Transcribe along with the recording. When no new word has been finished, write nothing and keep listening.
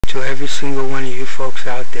To every single one of you folks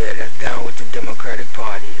out there that's down with the Democratic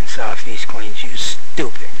Party in Southeast Queens, you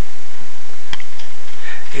stupid.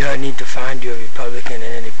 You don't need to find you a Republican,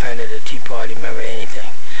 an Independent, a Tea Party member,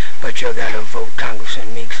 anything. But you gotta vote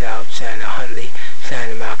Congressman Meeks out, Senator Huntley,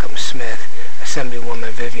 Senator Malcolm Smith,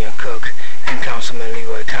 Assemblywoman Vivian Cook, and Councilman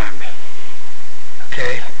Leroy Comrie.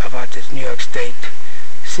 Okay, about this New York State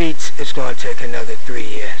seats, it's going to take another 3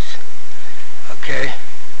 years. Okay,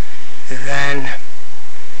 then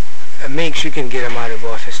Meeks, you can get him out of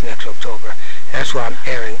office next October. That's why I'm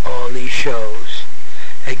airing all these shows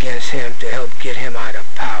against him to help get him out of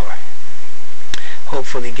power.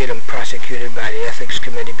 Hopefully get him prosecuted by the Ethics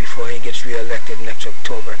Committee before he gets re-elected next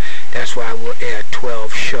October. That's why we'll air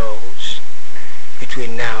 12 shows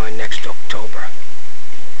between now and next October.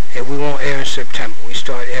 And we won't air in September. We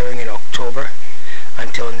start airing in October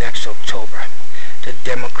until next October. The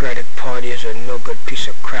Democratic Party is a no-good piece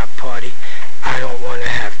of crap party. I don't want to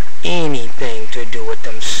have anything to do with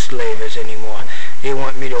them slavers anymore. They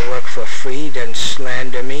want me to work for free, then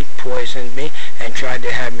slander me, poison me, and try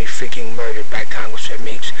to have me freaking murdered by Congressman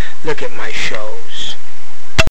Meeks. Look at my shows.